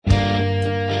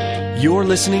You're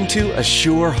listening to A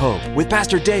Sure Hope with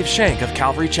Pastor Dave Shank of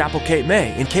Calvary Chapel, Cape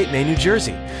May in Cape May, New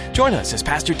Jersey. Join us as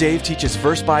Pastor Dave teaches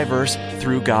verse by verse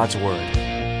through God's Word.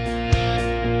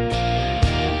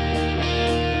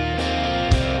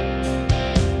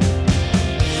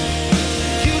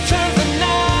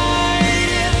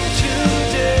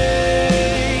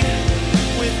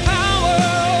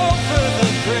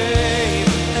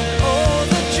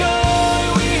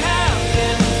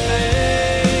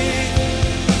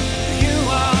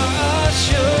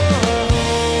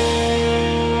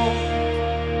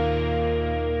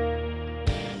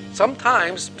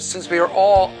 Sometimes, since we are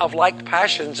all of like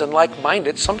passions and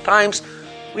like-minded, sometimes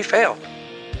we fail.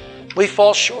 We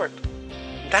fall short.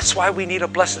 That's why we need a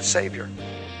blessed Savior.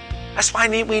 That's why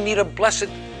we need a blessed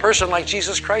person like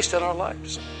Jesus Christ in our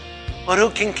lives. One who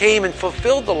came and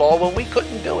fulfilled the law when we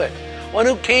couldn't do it. One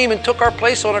who came and took our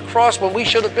place on a cross when we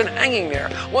should have been hanging there.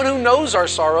 One who knows our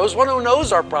sorrows. One who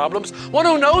knows our problems. One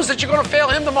who knows that you're going to fail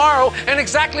Him tomorrow and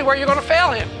exactly where you're going to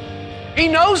fail Him. He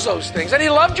knows those things, and He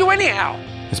loved you anyhow.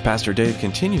 As Pastor Dave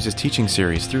continues his teaching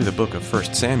series through the book of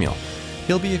 1 Samuel,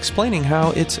 he'll be explaining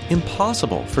how it's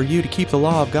impossible for you to keep the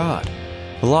law of God.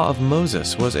 The law of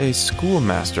Moses was a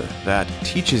schoolmaster that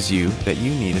teaches you that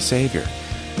you need a Savior.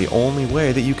 The only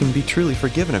way that you can be truly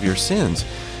forgiven of your sins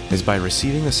is by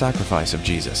receiving the sacrifice of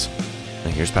Jesus.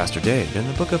 And here's Pastor Dave in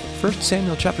the book of 1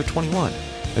 Samuel chapter 21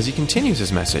 as he continues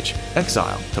his message,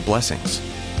 Exile to Blessings.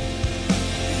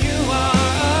 You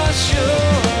are sure.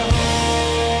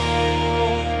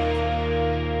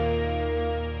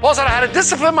 Paul said, I had to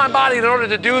discipline my body in order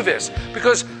to do this,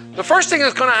 because the first thing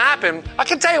that's going to happen, I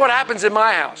can tell you what happens in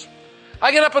my house.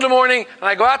 I get up in the morning, and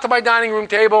I go out to my dining room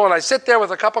table, and I sit there with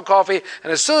a cup of coffee,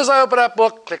 and as soon as I open that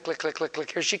book, click, click, click, click,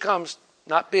 click, here she comes.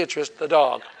 Not Beatrice, the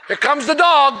dog. Here comes the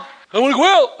dog. I want to go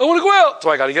out. I want to go out. So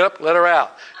I got to get up, let her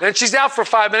out. Then she's out for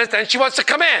 5 minutes, then she wants to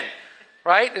come in,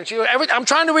 right? And I'm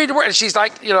trying to read the word, and she's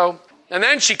like, and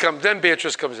then she comes, then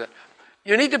Beatrice comes in.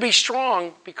 You need to be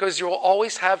strong because you will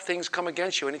always have things come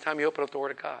against you anytime you open up the Word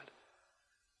of God.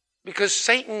 Because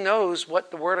Satan knows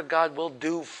what the Word of God will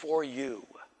do for you.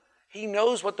 He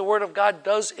knows what the Word of God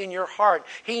does in your heart.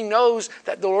 He knows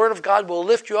that the Word of God will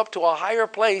lift you up to a higher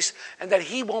place and that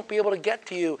he won't be able to get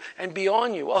to you and be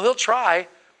on you. Well, he'll try,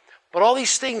 but all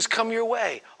these things come your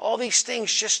way. All these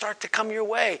things just start to come your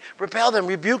way. Repel them,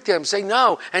 rebuke them, say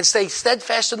no, and stay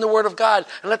steadfast in the Word of God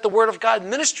and let the Word of God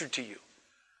minister to you.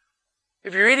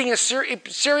 If you're eating a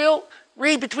cereal,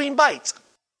 read between bites.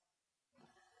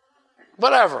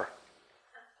 Whatever.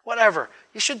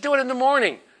 You should do it in the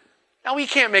morning. Now, we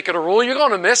can't make it a rule. You're going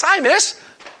to miss. I miss.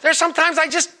 There's sometimes I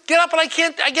just get up and I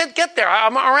can't get there.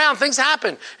 I'm around. Things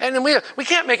happen. And then we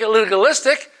can't make it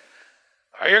legalistic.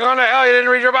 Are you going to hell? You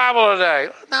didn't read your Bible today.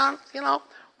 No,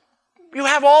 you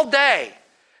have all day.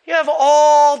 You have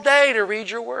all day to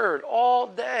read your Word. All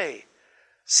day.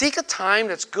 Seek a time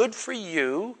that's good for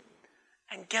you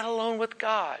and get alone with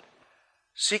God.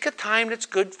 Seek a time that's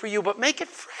good for you, but make it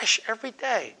fresh every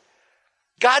day.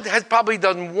 God has probably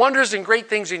done wonders and great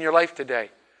things in your life today.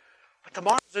 But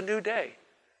tomorrow's a new day.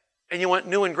 And you want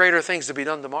new and greater things to be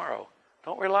done tomorrow.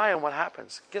 Don't rely on what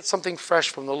happens. Get something fresh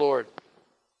from the Lord.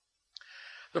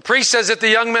 The priest says that the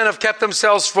young men have kept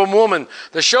themselves from woman.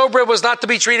 The showbread was not to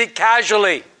be treated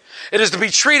casually. It is to be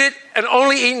treated and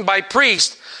only eaten by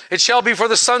priests. It shall be for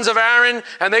the sons of Aaron,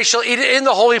 and they shall eat it in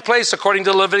the holy place, according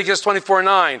to Leviticus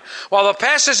 24:9. While the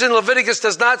passage in Leviticus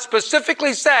does not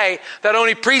specifically say that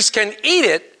only priests can eat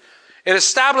it, it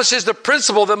establishes the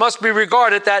principle that must be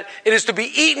regarded that it is to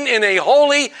be eaten in a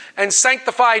holy and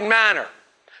sanctified manner.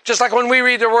 Just like when we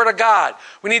read the Word of God,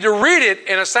 we need to read it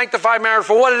in a sanctified manner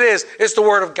for what it is. It's the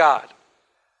Word of God.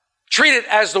 Treat it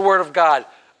as the Word of God.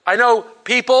 I know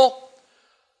people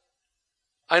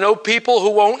who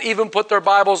won't even put their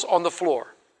Bibles on the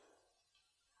floor.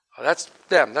 That's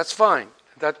them. That's fine.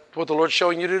 That's what the Lord's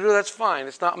showing you to do. That's fine.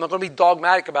 I'm not going to be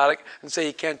dogmatic about it and say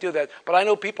you can't do that. But I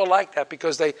know people like that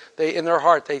because they in their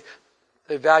heart, they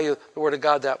value the Word of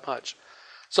God that much.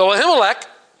 So Ahimelech,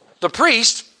 the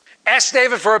priest, asked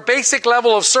David for a basic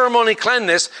level of ceremony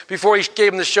cleanness before he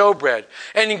gave him the showbread.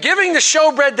 And in giving the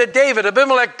showbread to David,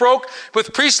 Abimelech broke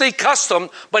with priestly custom,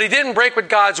 but he didn't break with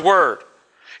God's word.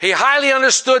 He highly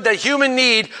understood that human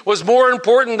need was more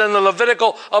important than the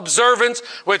Levitical observance,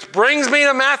 which brings me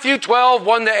to Matthew 12,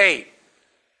 1-8.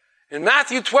 In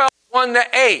Matthew 12,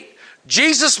 1-8,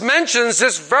 Jesus mentions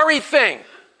this very thing.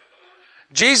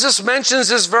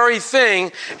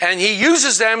 And he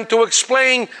uses them to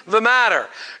explain the matter.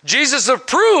 Jesus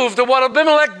approved of what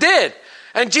Abimelech did,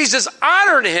 and Jesus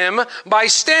honored him by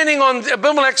standing on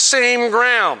Abimelech's same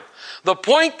ground. The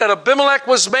point that Abimelech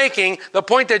was making, the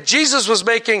point that Jesus was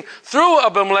making through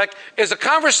Abimelech, is a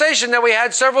conversation that we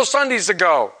had several Sundays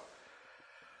ago.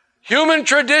 Human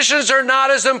traditions are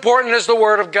not as important as the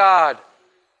Word of God.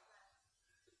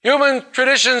 Human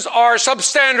traditions are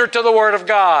substandard to the Word of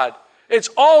God. It's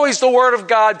always the Word of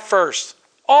God first.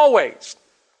 Always.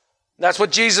 That's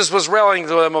what Jesus was railing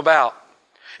to them about.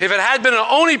 If it had been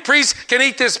only priests can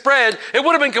eat this bread, it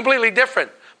would have been completely different.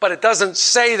 But it doesn't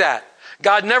say that.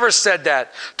 God never said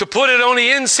that. To put it only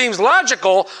in seems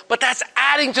logical, but that's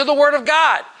adding to the Word of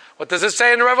God. What does it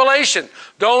say in Revelation?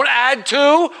 Don't add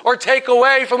to or take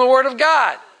away from the Word of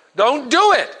God. Don't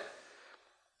do it.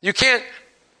 You can't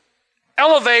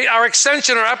elevate our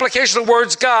extension or application of the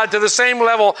words God to the same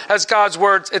level as God's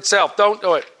words itself. Don't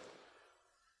do it.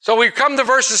 So we come to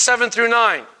verses 7 through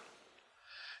 9.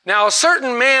 Now a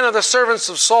certain man of the servants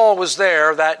of Saul was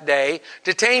there that day,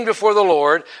 detained before the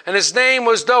Lord, and his name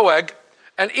was Doeg,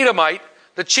 an Edomite,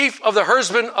 the chief of the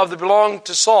herdsmen of the belonged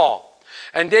to Saul.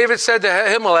 And David said to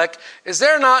Ahimelech, is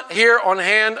there not here on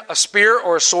hand a spear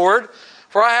or a sword?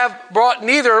 For I have brought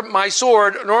neither my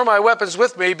sword nor my weapons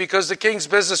with me, because the king's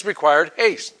business required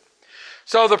haste.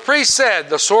 So the priest said,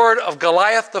 the sword of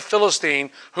Goliath the Philistine,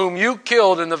 whom you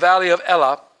killed in the valley of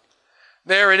Elah,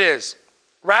 there it is,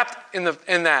 wrapped in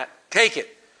that. Take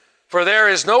it, for there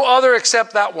is no other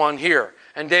except that one here.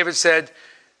 And David said,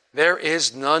 there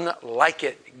is none like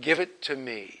it. Give it to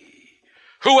me.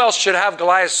 Who else should have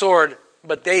Goliath's sword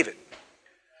but David?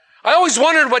 I always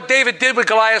wondered what David did with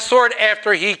Goliath's sword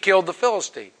after he killed the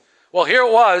Philistine. Well, here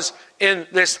it was in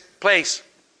this place.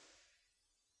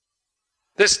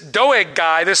 This Doeg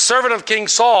guy, this servant of King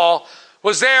Saul,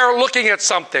 was there looking at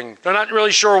something. They're not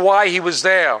really sure why he was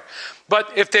there.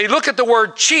 But if they look at the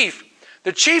word chief,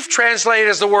 the chief translated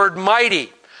as the word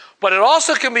mighty. But it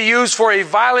also can be used for a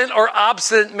violent or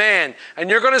obstinate man.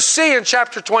 And you're going to see in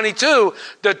chapter 22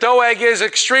 that Doeg is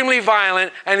extremely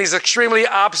violent and he's an extremely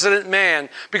obstinate man,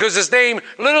 because his name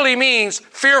literally means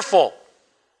fearful.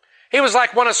 He was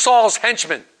like one of Saul's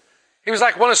henchmen. He was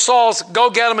like one of Saul's go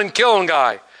get him and kill him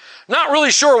guy. Not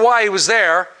really sure why he was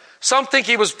there. Some think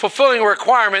he was fulfilling a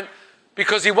requirement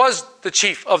because he was the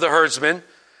chief of the herdsmen.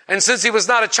 And since he was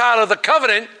not a child of the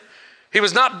covenant, he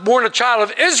was not born a child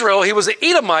of Israel, he was an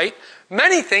Edomite,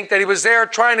 many think that he was there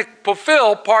trying to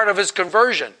fulfill part of his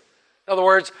conversion. In other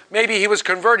words, maybe he was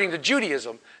converting to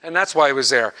Judaism, and that's why he was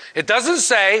there. It doesn't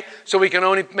say, so we can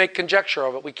only make conjecture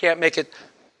of it. We can't make it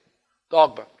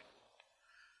dogma.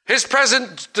 His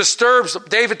presence disturbs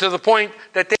David to the point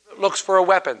that David looks for a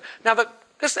weapon. Now,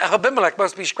 this Abimelech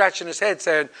must be scratching his head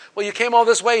saying, well, you came all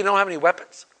this way, you don't have any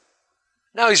weapons.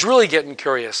 Now he's really getting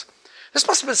curious. This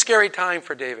must have been a scary time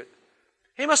for David.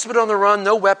 He must have been on the run,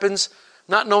 no weapons,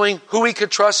 not knowing who he could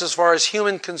trust as far as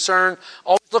human concern,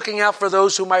 always looking out for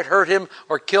those who might hurt him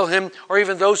or kill him, or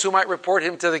even those who might report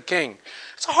him to the king.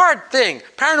 It's a hard thing.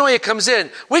 Paranoia comes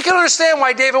in. We can understand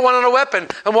why David wanted a weapon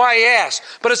and why he asked.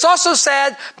 But it's also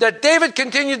sad that David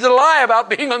continued to lie about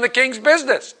being on the king's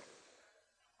business.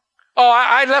 Oh,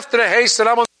 I left in a haste and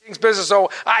I'm on the king's business, so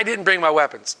I didn't bring my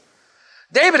weapons.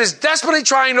 David is desperately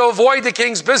trying to avoid the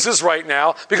king's business right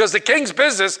now because the king's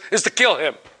business is to kill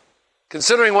him.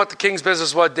 Considering what the king's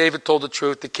business was, David told the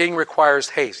truth. The king requires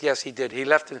haste. Yes, he did. He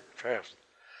left in fast.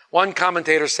 One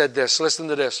commentator said this. Listen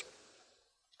to this.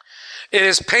 It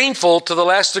is painful to the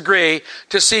last degree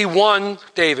to see one,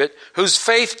 David, whose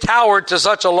faith towered to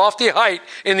such a lofty height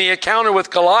in the encounter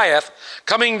with Goliath,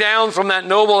 coming down from that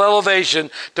noble elevation,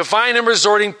 to find him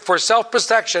resorting for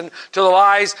self-protection to the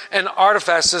lies and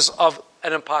artifices of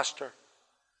an impostor.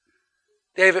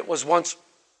 David was once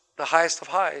the highest of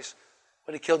highs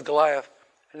when he killed Goliath.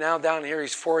 And now down here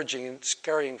he's foraging and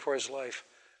scurrying for his life.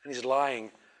 And he's lying.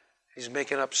 He's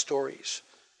making up stories.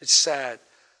 It's sad.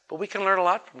 But we can learn a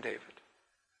lot from David.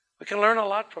 We can learn a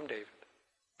lot from David.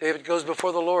 David goes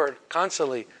before the Lord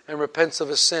constantly and repents of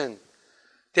his sin.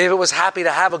 David was happy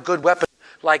to have a good weapon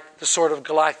like the sword of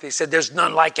Goliath. He said, there's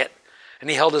none like it. And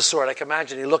he held his sword. I can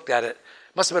imagine he looked at it.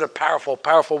 Must have been a powerful,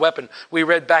 powerful weapon. We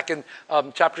read back in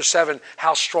chapter 7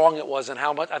 how strong it was and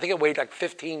how much. I think it weighed like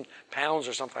 15 pounds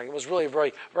or something. It was really a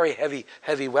very, very heavy,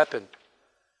 heavy weapon.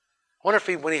 I wonder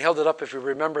if when he held it up, if he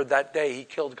remembered that day he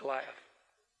killed Goliath.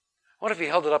 I wonder if he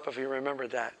held it up if he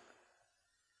remembered that.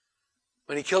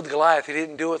 When he killed Goliath, he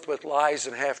didn't do it with lies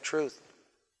and half-truth.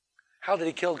 How did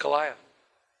he kill Goliath?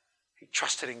 He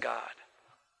trusted in God.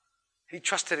 He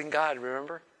trusted in God,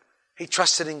 remember? He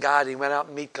trusted in God. He went out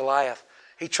and meet Goliath.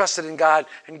 He trusted in God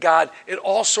and God in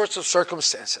all sorts of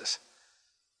circumstances.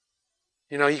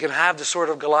 You know, you can have the sword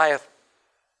of Goliath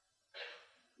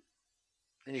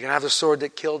and you can have the sword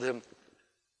that killed him,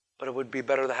 but it would be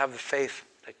better to have the faith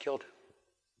that killed him.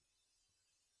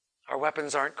 Our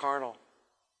weapons aren't carnal.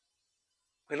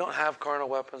 We don't have carnal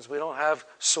weapons. We don't have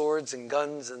swords and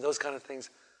guns and those kind of things.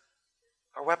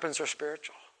 Our weapons are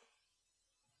spiritual.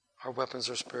 Our weapons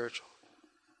are spiritual.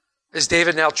 Is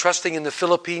David now trusting in the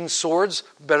Philippine swords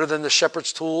better than the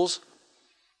shepherd's tools?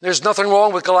 There's nothing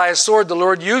wrong with Goliath's sword. The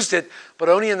Lord used it, but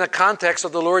only in the context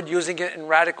of the Lord using it in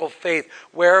radical faith.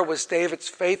 Where was David's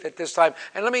faith at this time?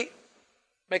 And let me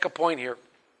make a point here.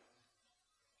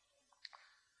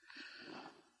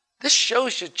 This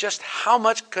shows you just how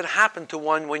much could happen to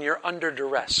one when you're under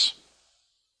duress.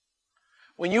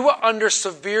 When you are under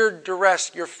severe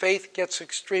duress, your faith gets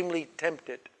extremely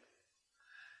tempted.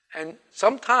 And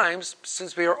sometimes,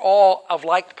 since we are all of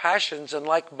like passions and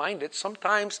like-minded,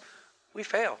 sometimes we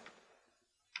fail.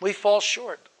 We fall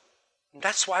short. And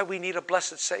that's why we need a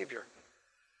blessed Savior.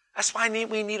 That's why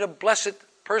we need a blessed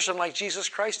person like Jesus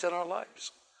Christ in our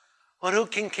lives. One who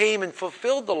came and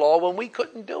fulfilled the law when we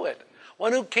couldn't do it.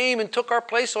 One who came and took our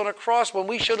place on a cross when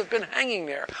we should have been hanging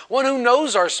there. One who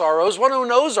knows our sorrows. One who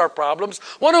knows our problems.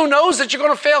 One who knows that you're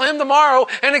going to fail him tomorrow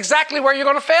and exactly where you're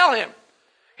going to fail him.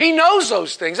 He knows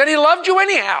those things, and he loved you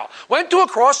anyhow. Went to a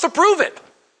cross to prove it.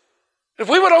 If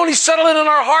we would only settle it in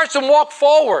our hearts and walk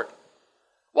forward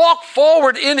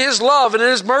in his love and in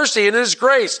his mercy and in his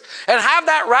grace, and have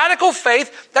that radical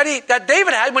faith that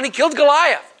David had when he killed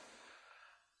Goliath.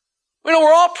 You know,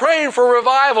 we're all praying for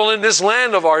revival in this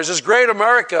land of ours, this great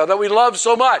America that we love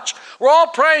so much. We're all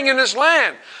praying in this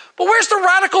land. But where's the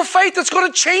radical faith that's going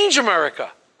to change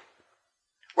America?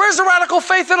 Where's the radical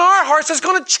faith in our hearts that's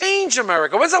going to change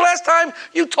America? When's the last time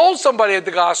you told somebody the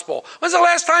gospel? When's the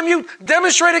last time you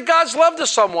demonstrated God's love to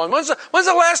someone? When's the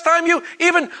last time you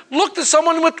even looked at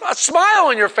someone with a smile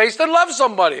on your face that loved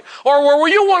somebody? Or were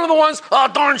you one of the ones, oh,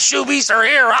 darn Shoobies are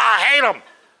here, I hate them.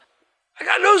 I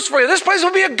got news for you. This place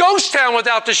would be a ghost town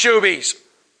without the Shoobies.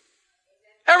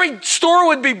 Every store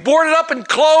would be boarded up and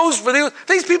closed. For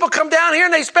these people come down here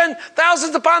and they spend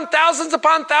thousands upon thousands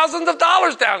of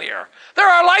dollars down here. They're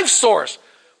our life source.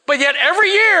 But yet every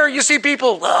year you see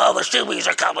people, oh, the Shoobies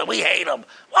are coming. We hate them.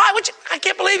 Why would you? I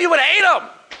can't believe you would hate them.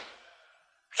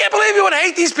 I can't believe you would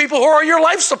hate these people who are your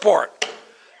life support.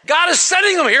 God is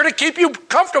sending them here to keep you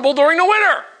comfortable during the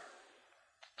winter.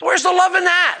 Where's the love in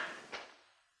that?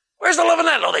 Where's the love in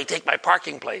that? Oh, they take my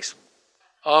parking place.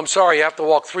 Oh, I'm sorry, you have to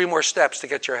walk 3 more steps to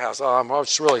get to your house. Oh, I'm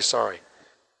really sorry.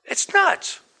 It's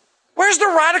nuts. Where's the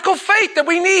radical faith that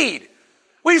we need?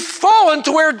 We've fallen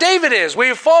to where David is.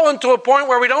 We've fallen to a point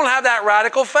where we don't have that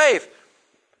radical faith.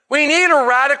 We need a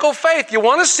radical faith. You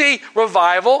want to see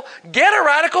revival? Get a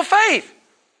radical faith.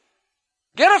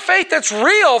 Get a faith that's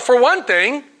real, for one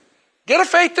thing. Get a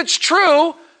faith that's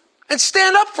true. And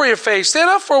stand up for your faith. Stand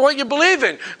up for what you believe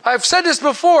in. I've said this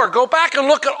before. Go back and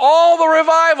look at all the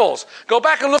revivals. Go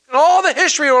back and look at all the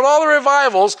history of all the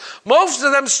revivals. Most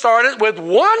of them started with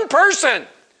one person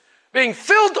being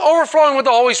filled to overflowing with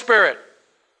the Holy Spirit.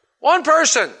 One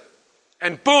person.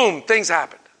 And boom, things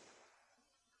happened.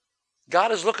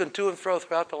 God is looking to and fro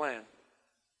throughout the land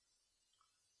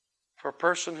for a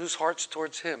person whose heart's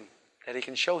towards him, that he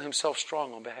can show himself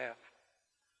strong on behalf.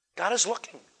 God is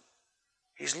looking.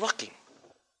 He's looking.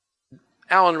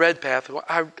 Alan Redpath, who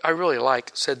I really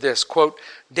like, said this, quote,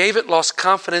 David lost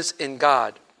confidence in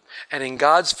God and in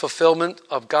God's fulfillment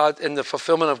of God, in the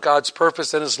fulfillment of God's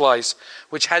purpose in his life,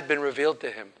 which had been revealed to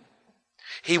him.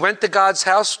 He went to God's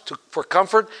house for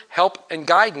comfort, help, and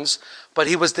guidance, but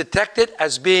he was detected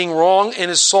as being wrong in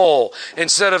his soul.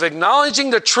 Instead of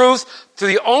acknowledging the truth to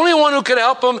the only one who could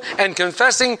help him and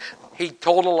confessing, he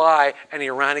told a lie and he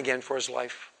ran again for his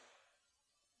life.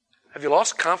 Have you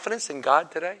lost confidence in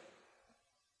God today?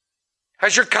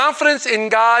 Has your confidence in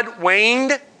God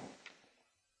waned?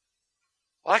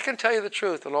 Well, I can tell you the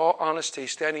truth in all honesty,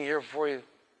 standing here before you,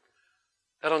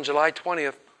 that on July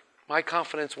 20th, my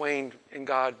confidence waned in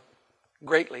God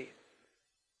greatly.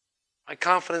 My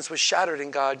confidence was shattered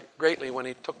in God greatly when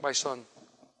he took my son.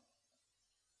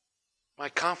 My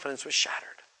confidence was shattered.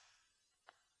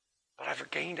 But I've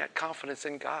regained that confidence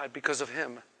in God because of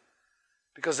him,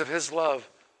 because of his love,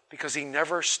 because he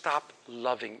never stopped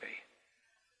loving me.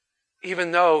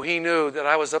 Even though he knew that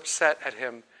I was upset at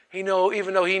him,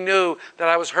 even though he knew that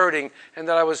I was hurting and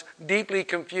that I was deeply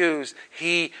confused,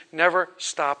 he never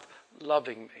stopped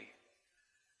loving me.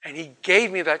 And he gave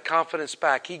me that confidence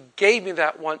back. He gave me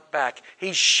that want back.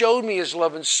 He showed me his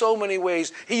love in so many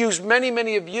ways. He used many,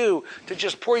 many of you to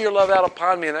just pour your love out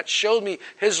upon me, and that showed me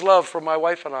his love for my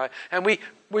wife and I. And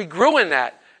we grew in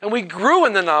that. And we grew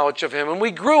in the knowledge of him. And we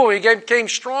grew and we became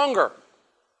stronger.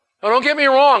 Now, don't get me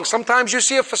wrong. Sometimes you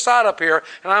see a facade up here,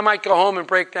 and I might go home and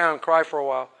break down and cry for a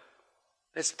while.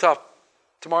 It's tough.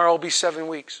 Tomorrow will be 7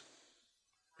 weeks.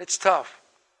 It's tough.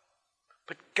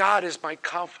 But God is my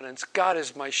confidence. God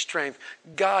is my strength.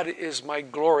 God is my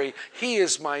glory. He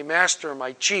is my master,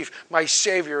 my chief, my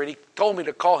savior. And he told me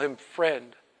to call him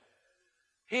friend.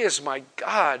 He is my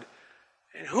God.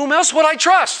 And whom else would I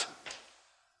trust?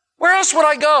 Where else would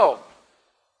I go?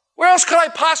 Where else could I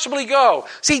possibly go?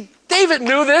 See, David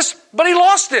knew this, but he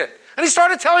lost it. And he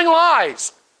started telling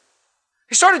lies.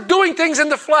 He started doing things in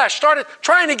the flesh, started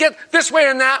trying to get this way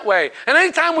and that way. And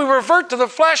anytime we revert to the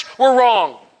flesh, we're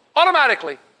wrong.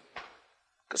 Automatically.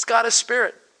 Because God is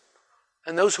spirit.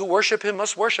 And those who worship him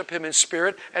must worship him in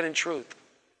spirit and in truth.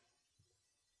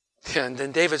 And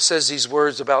then David says these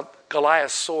words about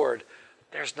Goliath's sword.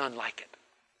 There's none like it.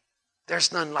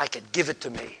 There's none like it. Give it to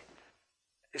me.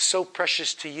 It's so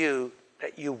precious to you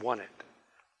that you want it.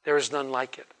 There is none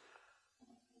like it.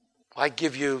 I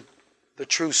give you the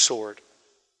true sword.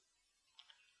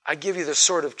 I give you the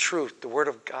sword of truth, the word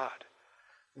of God.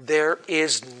 There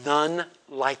is none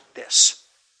like this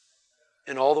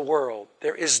in all the world.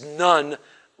 There is none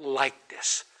like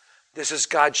this. This is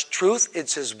God's truth.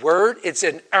 It's his word. It's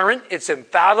inerrant. It's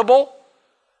infallible.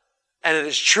 And it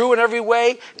is true in every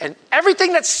way. And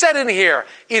everything that's said in here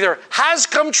either has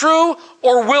come true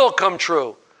or will come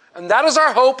true. And that is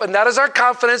our hope, and that is our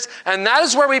confidence, and that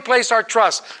is where we place our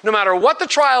trust. No matter what the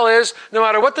trial is, no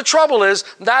matter what the trouble is,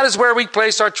 that is where we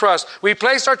place our trust. We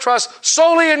place our trust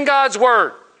solely in God's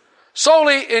word.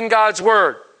 Solely in God's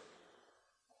word.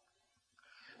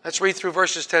 Let's read through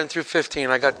verses 10 through 15.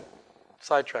 I got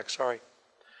sidetracked, sorry.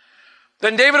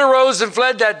 Then David arose and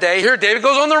fled that day. Here, David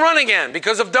goes on the run again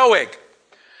because of Doeg.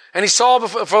 And he saw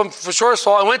from shore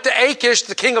Saul and went to Achish,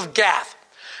 the king of Gath.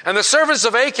 And the servants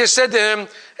of Achish said to him,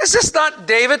 is this not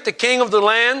David, the king of the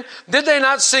land? Did they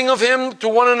not sing of him to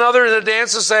one another in the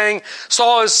dances, saying,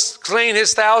 Saul has slain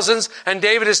his thousands, and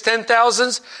David his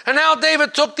 10,000s? And now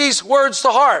David took these words to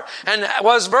heart, and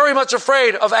was very much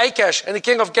afraid of Achish and the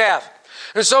king of Gath.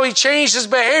 And so he changed his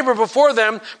behavior before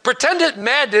them, pretended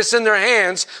madness in their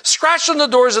hands, scratched on the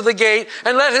doors of the gate,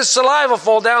 and let his saliva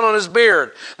fall down on his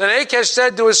beard. Then Achish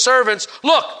said to his servants,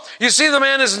 look, you see the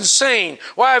man is insane.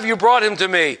 Why have you brought him to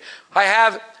me?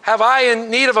 Have I in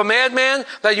need of a madman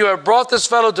that you have brought this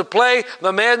fellow to play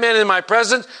the madman in my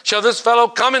presence? Shall this fellow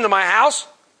come into my house?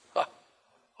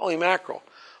 Holy mackerel.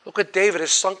 Look what David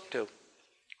has sunk to.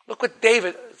 Look what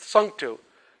David sunk to.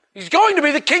 He's going to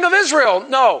be the king of Israel.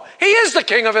 No, he is the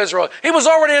king of Israel. He was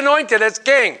already anointed as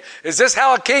king. Is this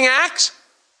how a king acts?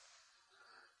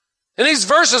 In these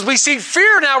verses, we see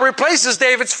fear now replaces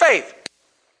David's faith.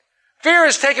 Fear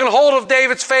has taken hold of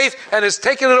David's faith and has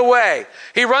taken it away.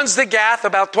 He runs to Gath,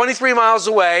 about 23 miles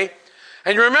away.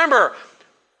 And you remember,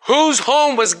 whose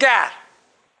home was Gath?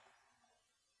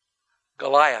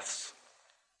 Goliath's.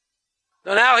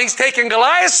 Now he's taken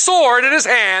Goliath's sword in his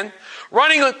hand,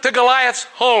 running to Goliath's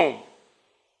home.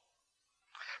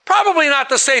 Probably not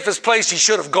the safest place he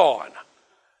should have gone.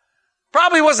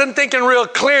 Probably wasn't thinking real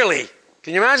clearly.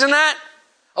 Can you imagine that?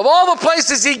 Of all the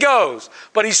places he goes.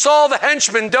 But he saw the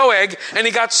henchman Doeg, and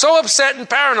he got so upset and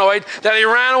paranoid that he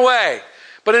ran away.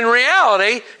 But in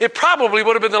reality, it probably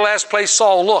would have been the last place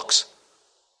Saul looks.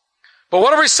 But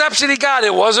what a reception he got.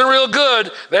 It wasn't real good.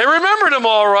 They remembered him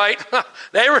all right.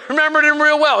 They remembered him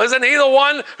real well. Isn't he the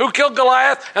one who killed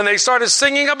Goliath and they started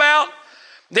singing about?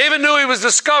 David knew he was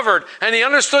discovered, and he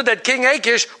understood that King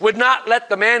Achish would not let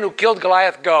the man who killed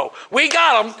Goliath go. We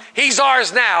got him. He's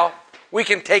ours now. We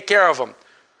can take care of him.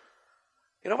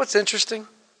 You know what's interesting?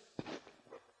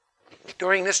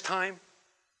 During this time,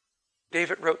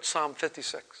 David wrote Psalm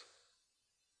 56.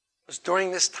 It was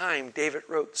during this time David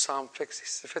wrote Psalm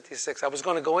 56. I was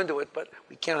going to go into it, but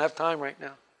we can't have time right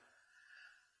now.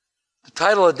 The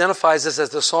title identifies this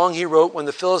as the song he wrote when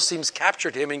the Philistines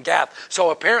captured him in Gath. So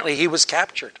apparently he was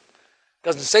captured. It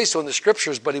doesn't say so in the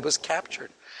scriptures, but he was captured.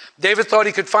 David thought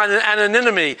he could find an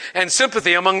anonymity and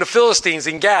sympathy among the Philistines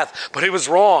in Gath, but he was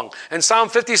wrong. And Psalm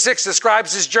 56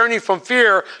 describes his journey from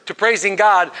fear to praising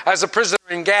God as a prisoner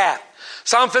in Gath.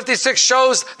 Psalm 56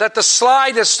 shows that the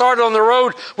slide that started on the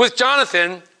road with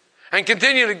Jonathan and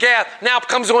continued to Gath now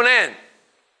comes to an end.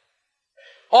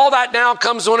 All that now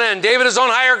comes to an end. David is on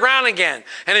higher ground again.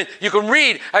 And you can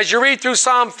read, as you read through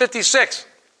Psalm 56,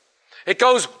 it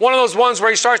goes one of those ones where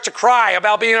he starts to cry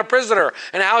about being a prisoner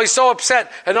and how he's so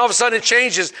upset, and all of a sudden it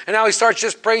changes and now he starts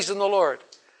just praising the Lord.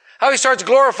 How he starts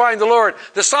glorifying the Lord.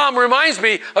 The psalm reminds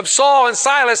me of Saul and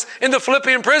Silas in the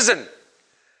Philippian prison.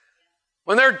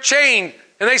 When they're chained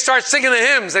and they start singing the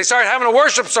hymns, they start having a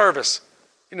worship service.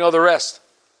 You know the rest.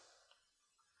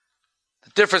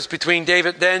 The difference between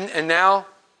David then and now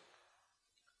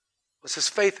was his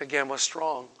faith again was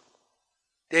strong.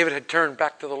 David had turned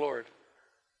back to the Lord.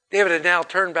 David had now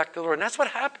turned back to the Lord. And that's what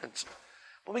happens.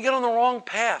 When we get on the wrong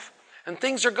path and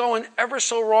things are going ever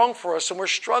so wrong for us and we're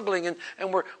struggling and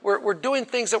we're doing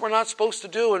things that we're not supposed to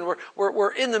do and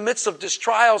we're in the midst of just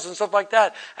trials and stuff like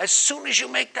that, as soon as you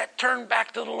make that turn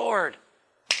back to the Lord,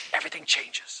 everything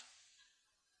changes.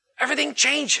 Everything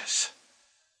changes.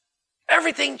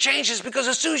 Everything changes because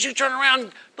as soon as you turn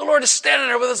around, the Lord is standing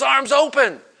there with his arms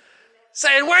open,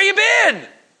 saying, where you been?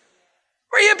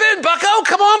 Where you been, bucko?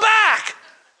 Come on back.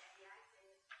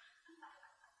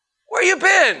 Where you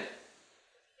been?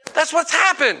 That's what's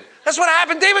happened. That's what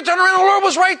happened. David turned around and the Lord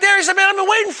was right there. He said, man, I've been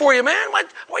waiting for you, man.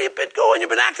 Where you been going? You've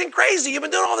been acting crazy. You've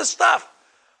been doing all this stuff.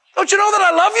 Don't you know that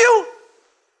I love you?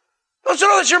 Don't you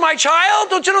know that you're my child?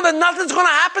 Don't you know that nothing's going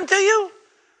to happen to you?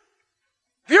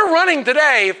 If you're running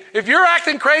today, if you're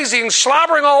acting crazy and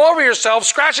slobbering all over yourself,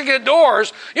 scratching at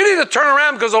doors, you need to turn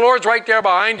around because the Lord's right there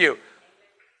behind you,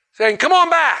 saying, come on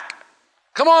back.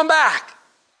 Come on back.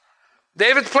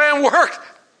 David's plan worked.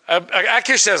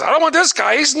 Achish says, I don't want this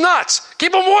guy. He's nuts.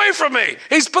 Keep him away from me.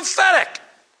 He's pathetic.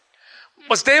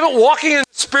 Was David walking in the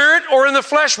spirit or in the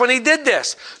flesh when he did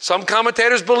this? Some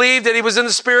commentators believe that he was in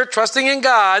the spirit, trusting in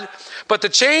God, but the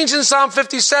change in Psalm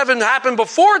 57 happened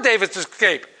before David's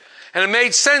escape. And it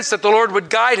made sense that the Lord would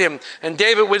guide him, and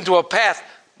David went into a path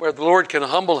where the Lord can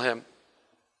humble him.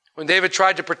 When David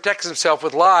tried to protect himself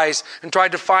with lies and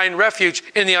tried to find refuge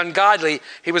in the ungodly,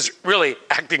 he was really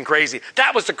acting crazy.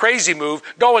 That was the crazy move.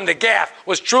 Going to Gath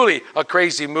was truly a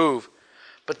crazy move.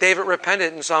 But David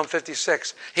repented in Psalm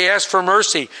 56. He asked for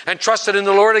mercy and trusted in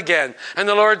the Lord again. And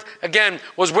the Lord, again,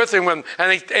 was with him. And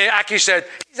Achish said,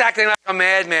 he's acting like a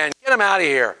madman. Get him out of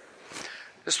here.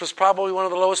 This was probably one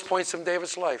of the lowest points in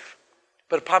David's life.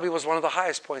 But it probably was one of the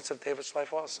highest points of David's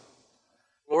life also.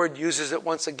 The Lord uses it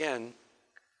once again.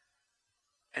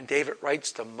 And David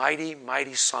writes the mighty,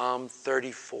 mighty Psalm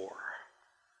 34.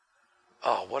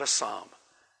 Oh, what a psalm.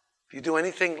 If you do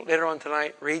anything later on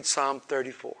tonight, read Psalm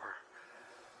 34.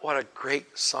 What a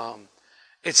great psalm.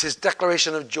 It's his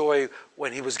declaration of joy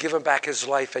when he was given back his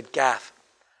life at Gath.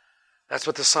 That's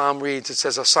what the psalm reads. It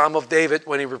says, a psalm of David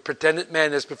when he pretended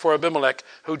madness before Abimelech,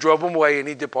 who drove him away and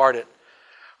he departed.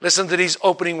 Listen to these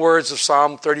opening words of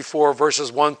Psalm 34,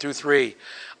 verses 1 through 3.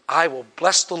 I will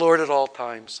bless the Lord at all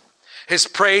times. His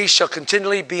praise shall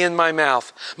continually be in my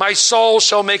mouth. My soul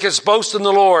shall make its boast in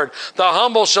the Lord. The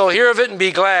humble shall hear of it and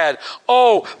be glad.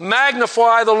 Oh,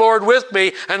 magnify the Lord with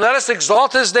me, and let us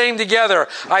exalt his name together.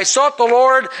 I sought the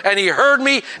Lord, and he heard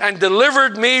me and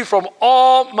delivered me from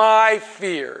all my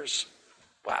fears.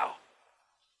 Wow.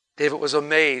 David was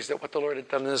amazed at what the Lord had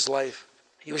done in his life.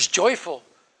 He was joyful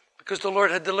because the Lord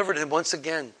had delivered him once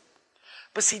again.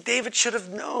 But see, David should have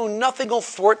known nothing will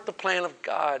thwart the plan of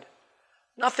God.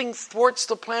 Nothing thwarts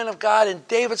the plan of God in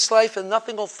David's life, and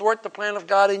nothing will thwart the plan of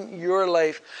God in your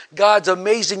life. God's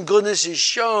amazing goodness is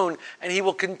shown, and he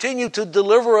will continue to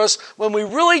deliver us when we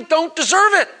really don't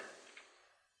deserve it.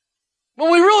 When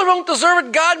we really don't deserve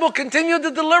it, God will continue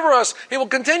to deliver us. He will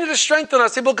continue to strengthen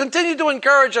us. He will continue to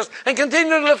encourage us and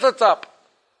continue to lift us up.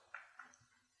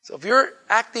 So if you're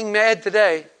acting mad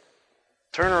today,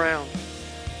 turn around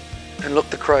and look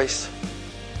to Christ,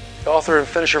 the author and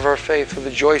finisher of our faith, for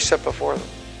the joy set before them,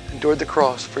 endured the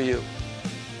cross for you,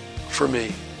 for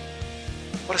me.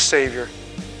 What a Savior.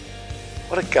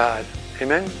 What a God.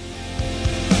 Amen.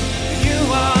 You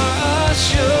are a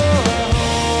sure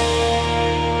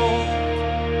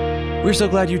hope. We're so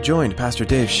glad you joined Pastor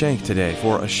Dave Shank today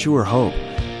for A Sure Hope.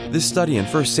 This study in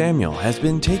 1 Samuel has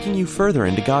been taking you further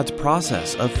into God's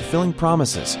process of fulfilling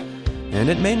promises. And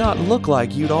it may not look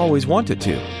like you'd always wanted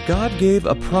to. God gave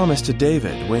a promise to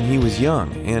David when he was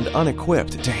young and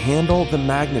unequipped to handle the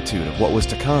magnitude of what was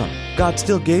to come. God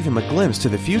still gave him a glimpse to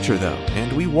the future, though,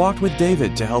 and we walked with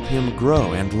David to help him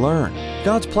grow and learn.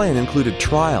 God's plan included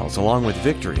trials along with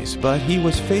victories, but he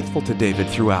was faithful to David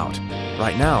throughout.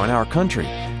 Right now in our country,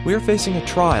 we are facing a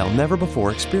trial never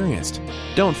before experienced.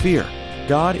 Don't fear.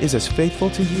 God is as faithful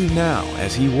to you now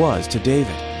as he was to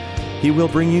David. He will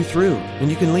bring you through, and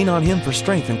you can lean on him for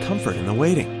strength and comfort in the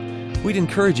waiting. We'd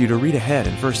encourage you to read ahead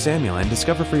in 1 Samuel and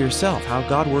discover for yourself how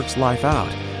God works life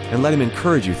out, and let him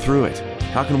encourage you through it.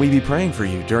 How can we be praying for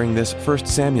you during this 1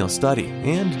 Samuel study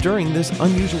and during this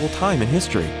unusual time in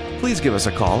history? Please give us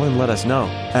a call and let us know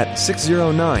at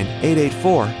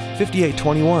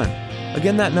 609-884-5821.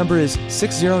 Again, that number is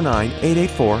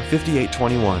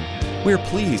 609-884-5821. We are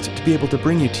pleased to be able to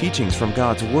bring you teachings from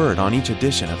God's Word on each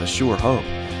edition of A Sure Hope.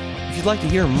 If you'd like to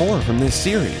hear more from this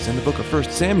series in the book of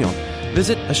 1 Samuel,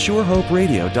 visit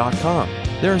ASureHopeRadio.com.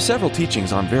 There are several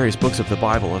teachings on various books of the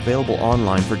Bible available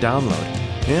online for download,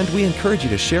 and we encourage you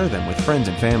to share them with friends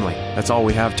and family. That's all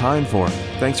we have time for.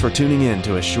 Thanks for tuning in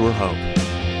to A Sure Hope.